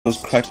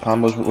those cracked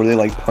combos where they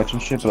like punch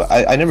and shit, but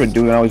I never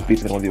do, and I always beat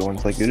them in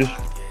 1v1s. Like you're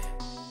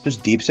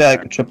just deep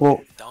sack,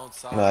 triple.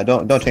 Nah,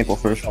 don't tempo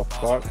first. Oh,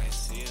 fuck.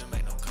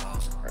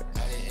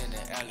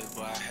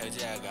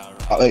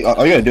 All you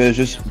gotta do is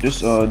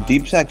just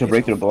deep sack to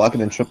break their block,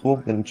 and then triple,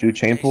 then do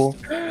chain pull,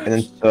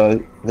 and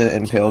then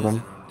impale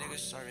them.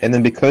 And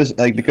then because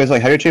how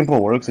your chain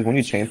pull works is when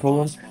you chain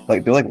pull them,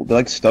 like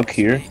they're stuck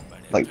here,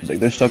 like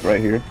they're stuck right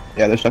here.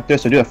 Yeah, they're stuck there.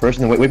 So do that first,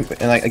 and then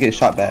wait, and I get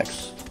shot back.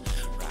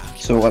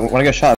 So when I get shot